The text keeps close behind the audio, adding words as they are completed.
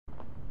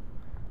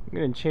I'm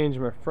going to change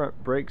my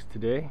front brakes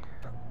today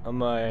on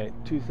my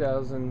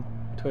 2000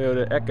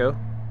 Toyota Echo.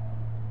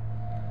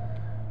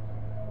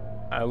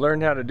 I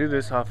learned how to do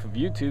this off of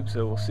YouTube,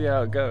 so we'll see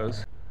how it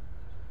goes.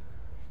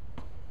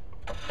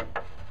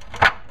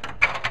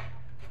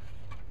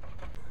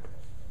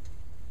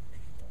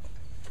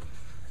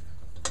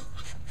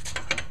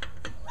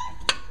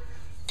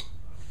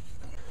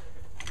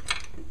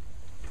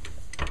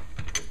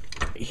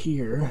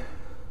 Here,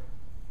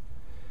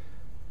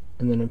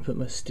 and then I put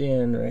my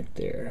stand right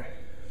there.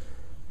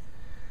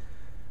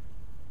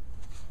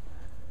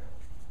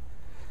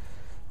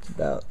 It's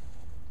about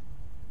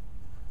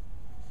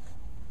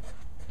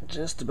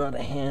just about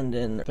a hand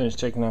in. Finished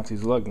taking off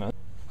these lug nuts.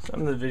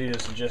 Some of the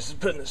videos suggested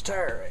putting this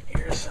tire right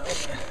here, so I'm gonna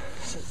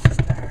set this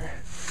tire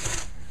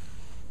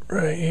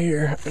right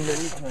here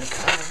underneath my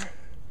car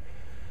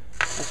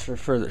just for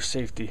further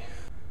safety.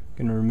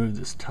 I'm gonna remove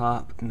this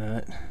top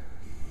nut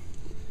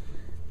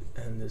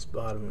and this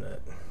bottom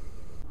nut.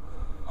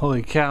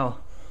 Holy cow,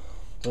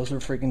 those were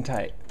freaking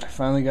tight. I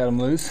finally got them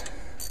loose.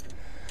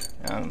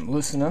 Now I'm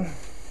loosening them.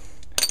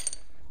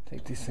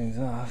 Take these things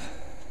off.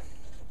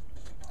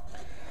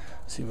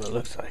 See what it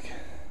looks like.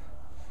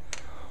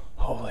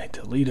 Holy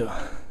Toledo.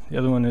 The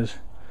other one is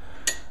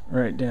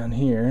right down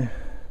here.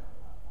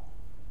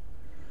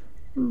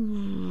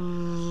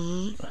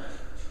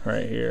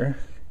 Right here.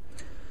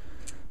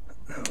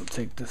 I'll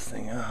take this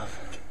thing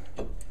off.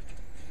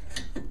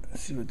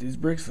 Let's see what these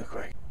brakes look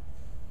like.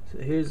 So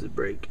here's the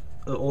brake,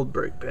 the old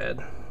brake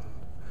pad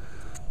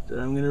that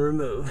I'm going to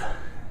remove.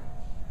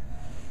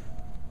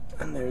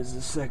 And there's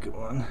the second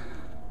one.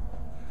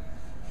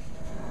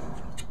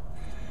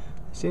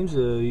 Seems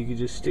though you could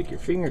just stick your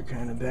finger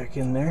kind of back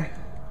in there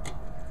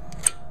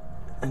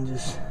and they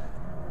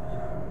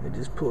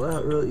just pull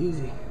out real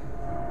easy.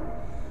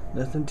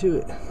 Nothing to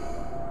it.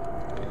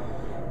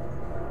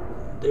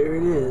 There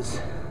it is.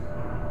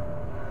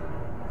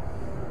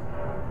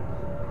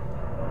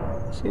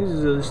 Seems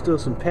as though there's still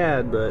some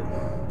pad, but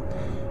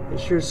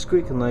it's sure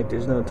squeaking like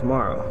there's no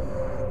tomorrow.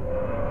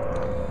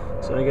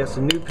 So I got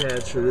some new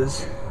pads for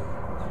this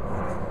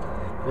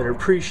that are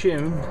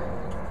pre-shimmed.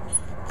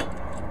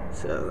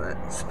 So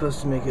that's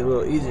supposed to make it a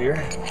little easier.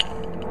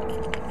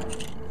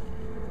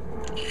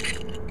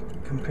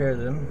 Compare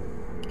them.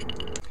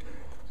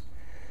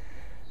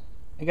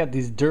 I got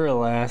these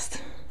Duralast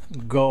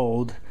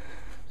gold.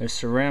 They're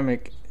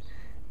ceramic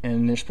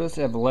and they're supposed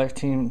to have a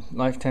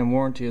lifetime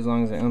warranty as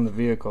long as I own the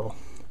vehicle.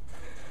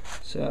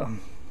 So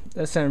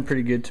that sounded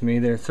pretty good to me.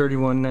 They're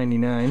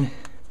 $31.99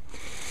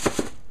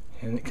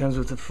 and it comes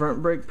with the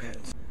front brake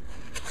pads.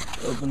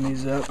 Open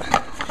these up.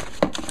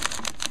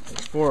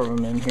 There's 4 of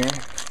them in here.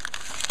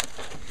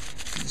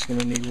 I'm just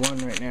gonna need one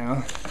right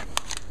now.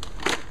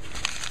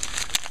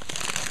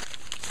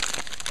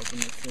 Open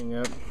this thing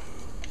up.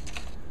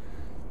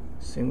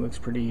 This thing looks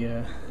pretty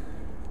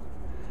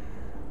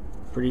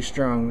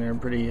strong there,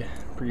 pretty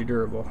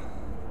durable.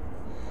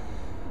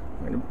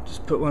 I'm gonna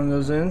just put one of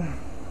those in.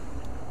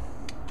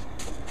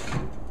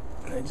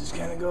 And I just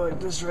kind of go like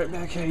this right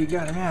back how you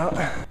got them out.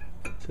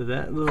 So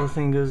that little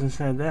thing goes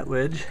inside that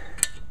wedge.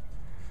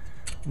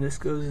 And this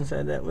goes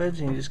inside that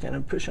wedge, and you just kind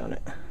of push on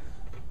it.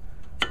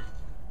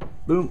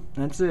 Boom,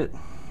 that's it.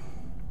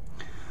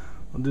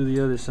 We'll do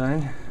the other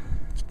side.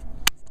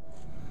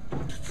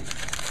 Open up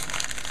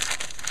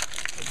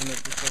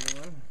this other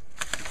one.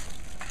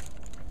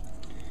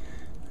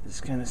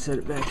 Just kind of set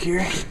it back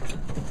here.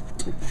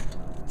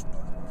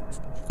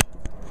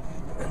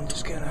 And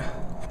just kind of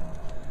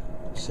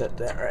set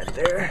that right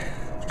there.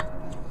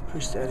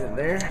 Push that in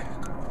there.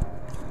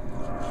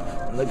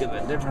 And look at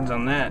the difference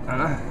on that,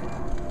 huh?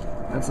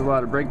 That's a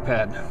lot of brake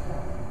pad.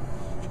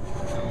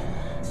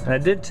 And I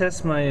did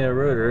test my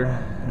rotor,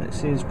 and it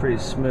seems pretty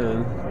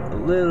smooth. A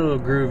little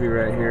groovy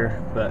right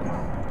here, but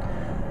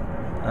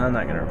I'm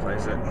not gonna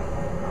replace it.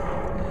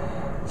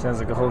 Sounds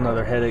like a whole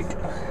nother headache.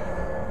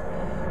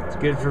 It's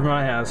good for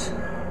my house.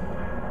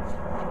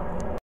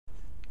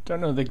 Don't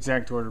know the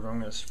exact order, but I'm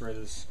gonna spray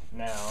this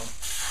now.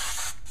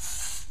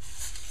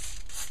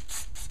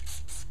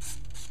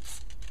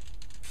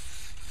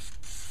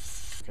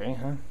 Okay,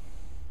 huh?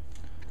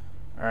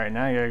 Alright,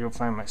 now I gotta go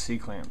find my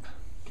C-clamp.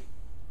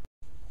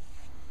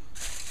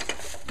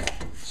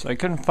 So I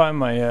couldn't find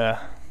my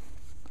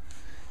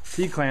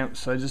C-clamp,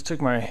 so I just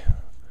took my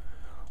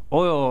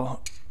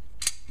oil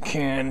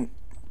can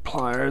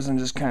pliers and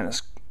just kind of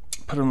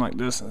put them like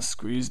this and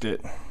squeezed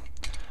it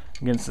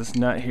against this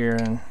nut here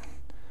and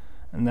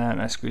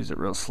I squeezed it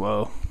real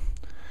slow.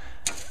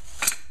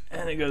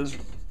 And it goes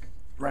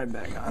right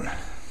back on.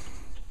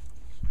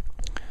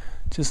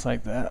 Just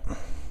like that.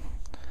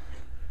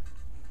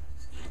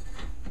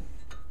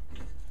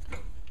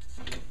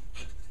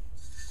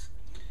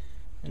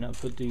 And I'll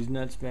put these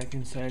nuts back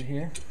inside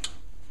here.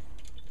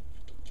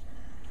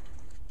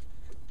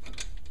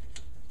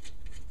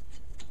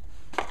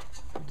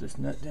 Put this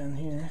nut down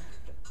here.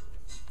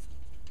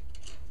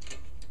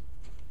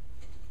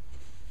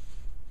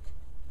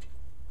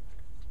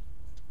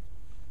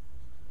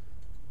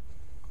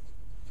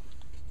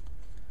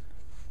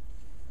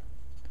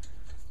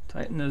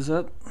 Tighten those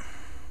up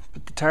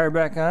put the tire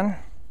back on,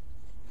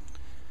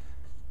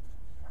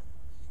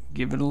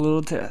 give it a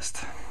little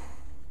test.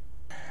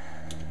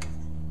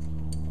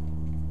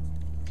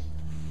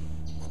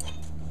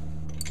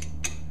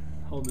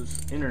 Hold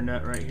this inner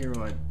nut right here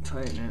while I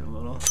tighten it a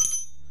little.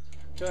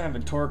 Don't have a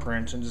torque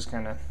wrench, I'm just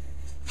kind of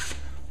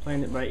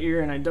playing it by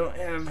ear, and I don't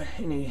have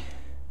any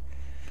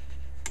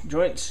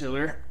joint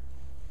sealer.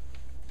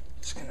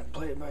 Just gonna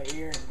play it by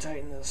ear and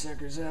tighten those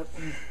suckers up.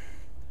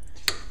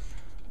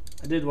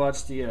 I did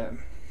watch the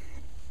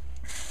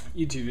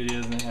YouTube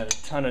videos, and they had a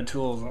ton of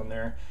tools on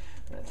there,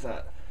 and I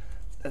thought,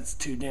 that's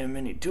too damn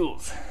many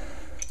tools.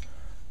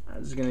 I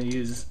was gonna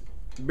use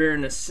bare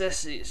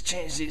necessities,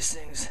 change these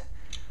things.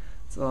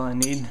 That's all I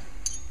need.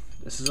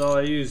 This is all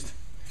I used.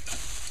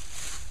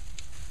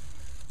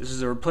 This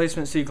is a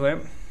replacement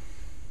C-clamp,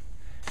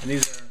 and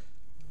these are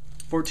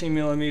 14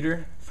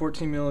 millimeter,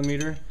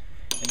 and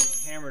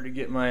a hammer to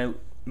get my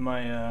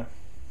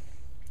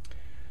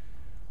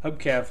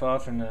hubcap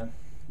off, and a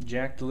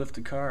jack to lift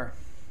the car.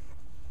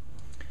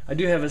 I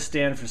do have a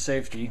stand for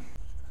safety.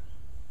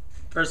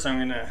 First, I'm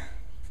gonna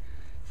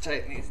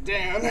tighten these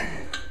down.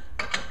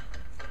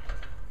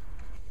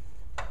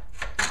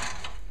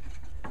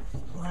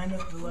 Line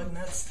up the lug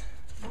nuts,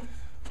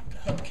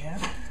 the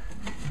hubcap.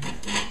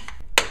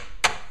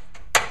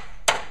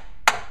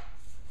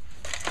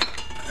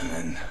 And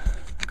then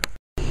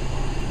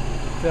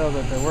tell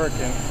that they're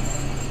working.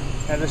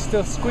 And they're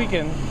still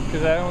squeaking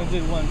because I only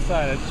did one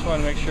side. I just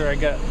want to make sure I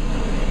got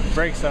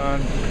brakes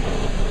on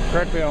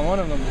correctly on one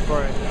of them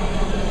before I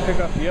pick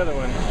up the other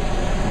one.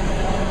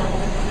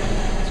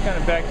 Just kind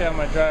of backed out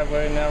my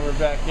driveway, now we're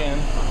back in.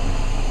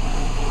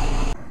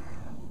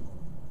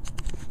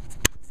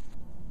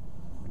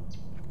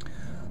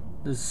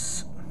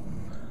 This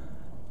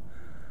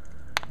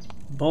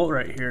bolt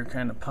right here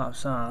kind of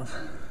pops off,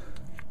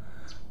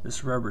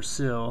 this rubber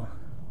seal,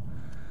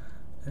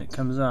 and it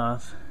comes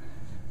off,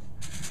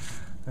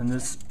 and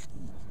this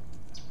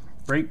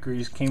brake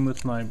grease came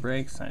with my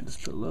brakes. I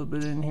just put a little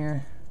bit in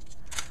here,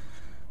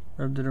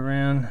 rubbed it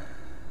around,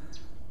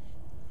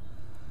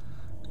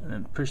 and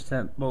then pushed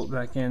that bolt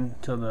back in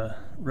until the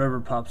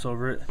rubber pops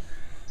over it.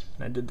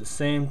 And I did the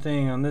same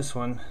thing on this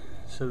one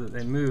so that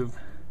they move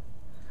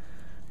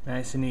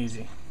nice and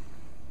easy.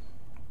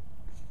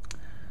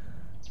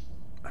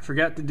 I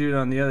forgot to do it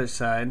on the other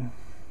side.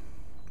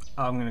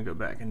 I'm gonna go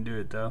back and do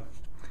it though.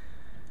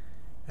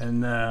 And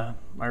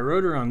my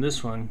rotor on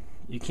this one,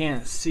 you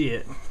can't see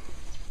it,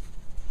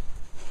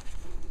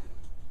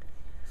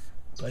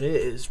 but it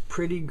is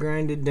pretty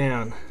grinded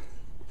down,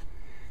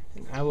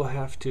 and I will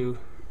have to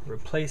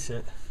replace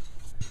it.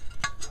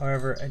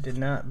 However, I did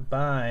not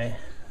buy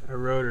a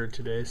rotor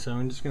today, so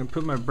I'm just gonna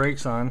put my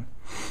brakes on.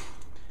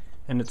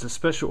 And it's a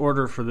special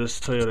order for this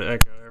Toyota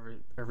Echo.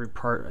 Every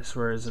part, I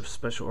swear, is a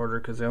special order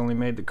because they only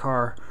made the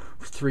car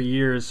for 3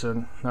 years,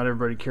 and not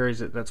everybody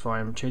carries it. That's why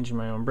I'm changing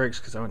my own brakes,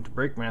 because I went to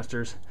Brake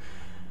Masters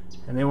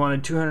and they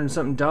wanted $200 and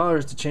something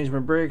to change my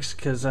brakes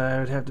because I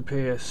would have to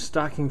pay a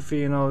stocking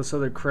fee and all this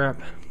other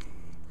crap.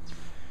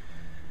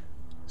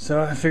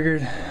 So I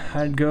figured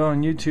I'd go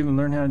on YouTube and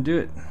learn how to do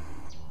it.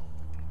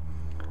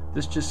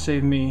 This just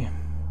saved me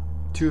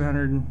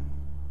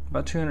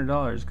about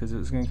 $200 because it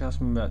was going to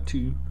cost me about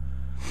 $230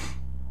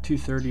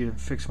 to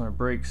fix my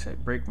brakes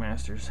at Brake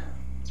Masters.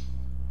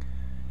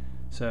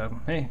 So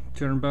hey,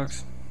 200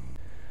 bucks.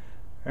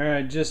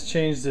 Alright, just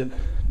changed the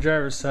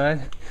driver's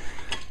side.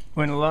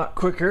 Went a lot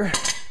quicker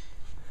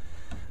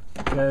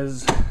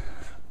because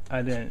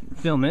I didn't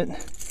film it.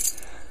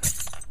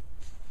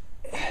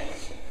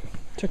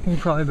 Took me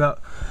probably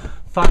about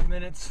 5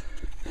 minutes.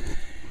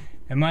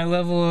 And my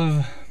level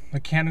of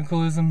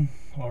mechanicalism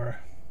or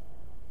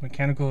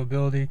mechanical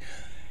ability,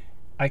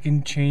 I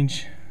can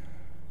change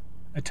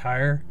a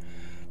tire,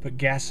 put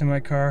gas in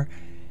my car,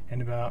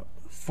 and about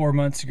 4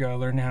 months ago I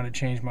learned how to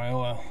change my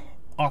oil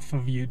off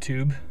of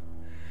YouTube.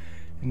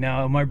 And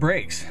now my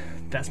brakes,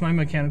 that's my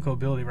mechanical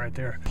ability right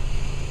there.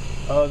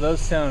 Oh, those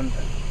sound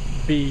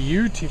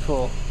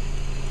beautiful.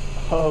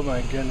 Oh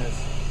my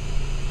goodness.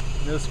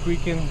 No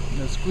squeaking,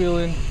 no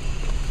squealing.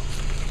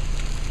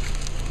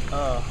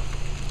 Oh,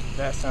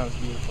 that sounds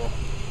beautiful.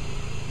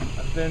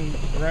 I've been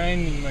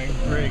grinding my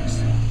brakes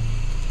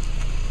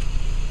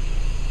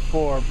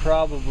for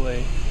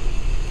probably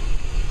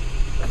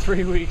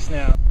 3 weeks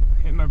now.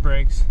 Hit my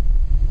brakes.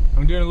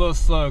 I'm doing a little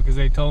slow because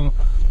they told me,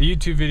 the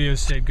YouTube videos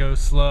said go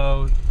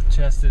slow,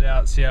 test it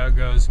out, see how it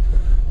goes.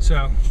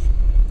 So,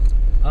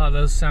 oh,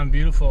 those sound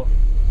beautiful.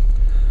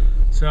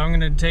 So I'm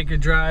gonna take a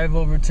drive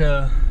over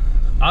to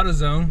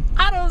AutoZone,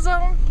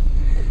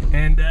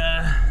 and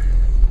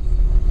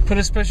put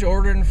a special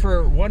order in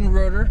for one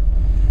rotor,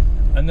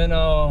 and then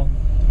I'll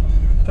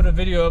put a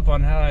video up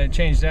on how I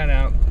change that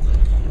out.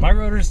 My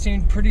rotors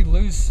seem pretty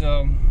loose,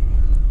 so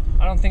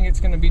I don't think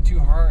it's gonna be too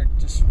hard.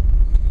 Just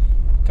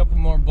a couple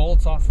more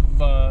bolts off of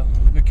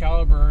the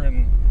caliper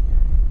and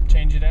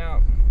change it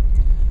out.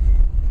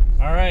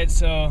 Alright,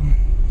 so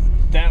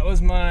that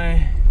was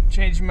my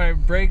changing my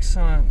brakes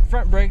on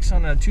front brakes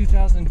on a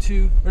 2000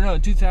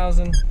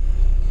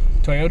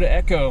 Toyota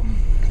Echo,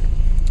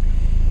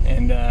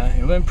 and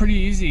it been pretty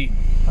easy.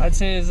 I'd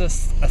say it's a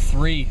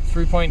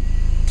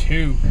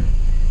 3.2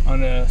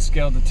 on a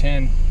scale to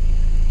 10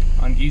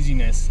 on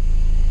easiness.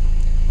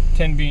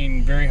 10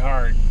 being very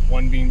hard,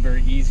 1 being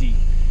very easy,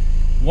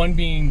 1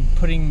 being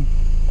putting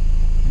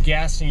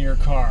gas in your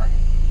car,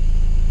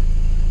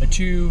 a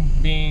 2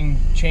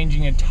 being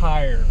changing a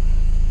tire,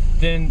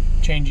 then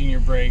changing your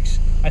brakes.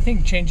 I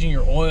think changing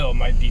your oil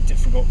might be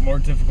more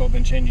difficult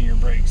than changing your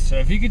brakes. So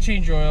if you could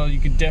change your oil, you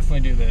could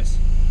definitely do this.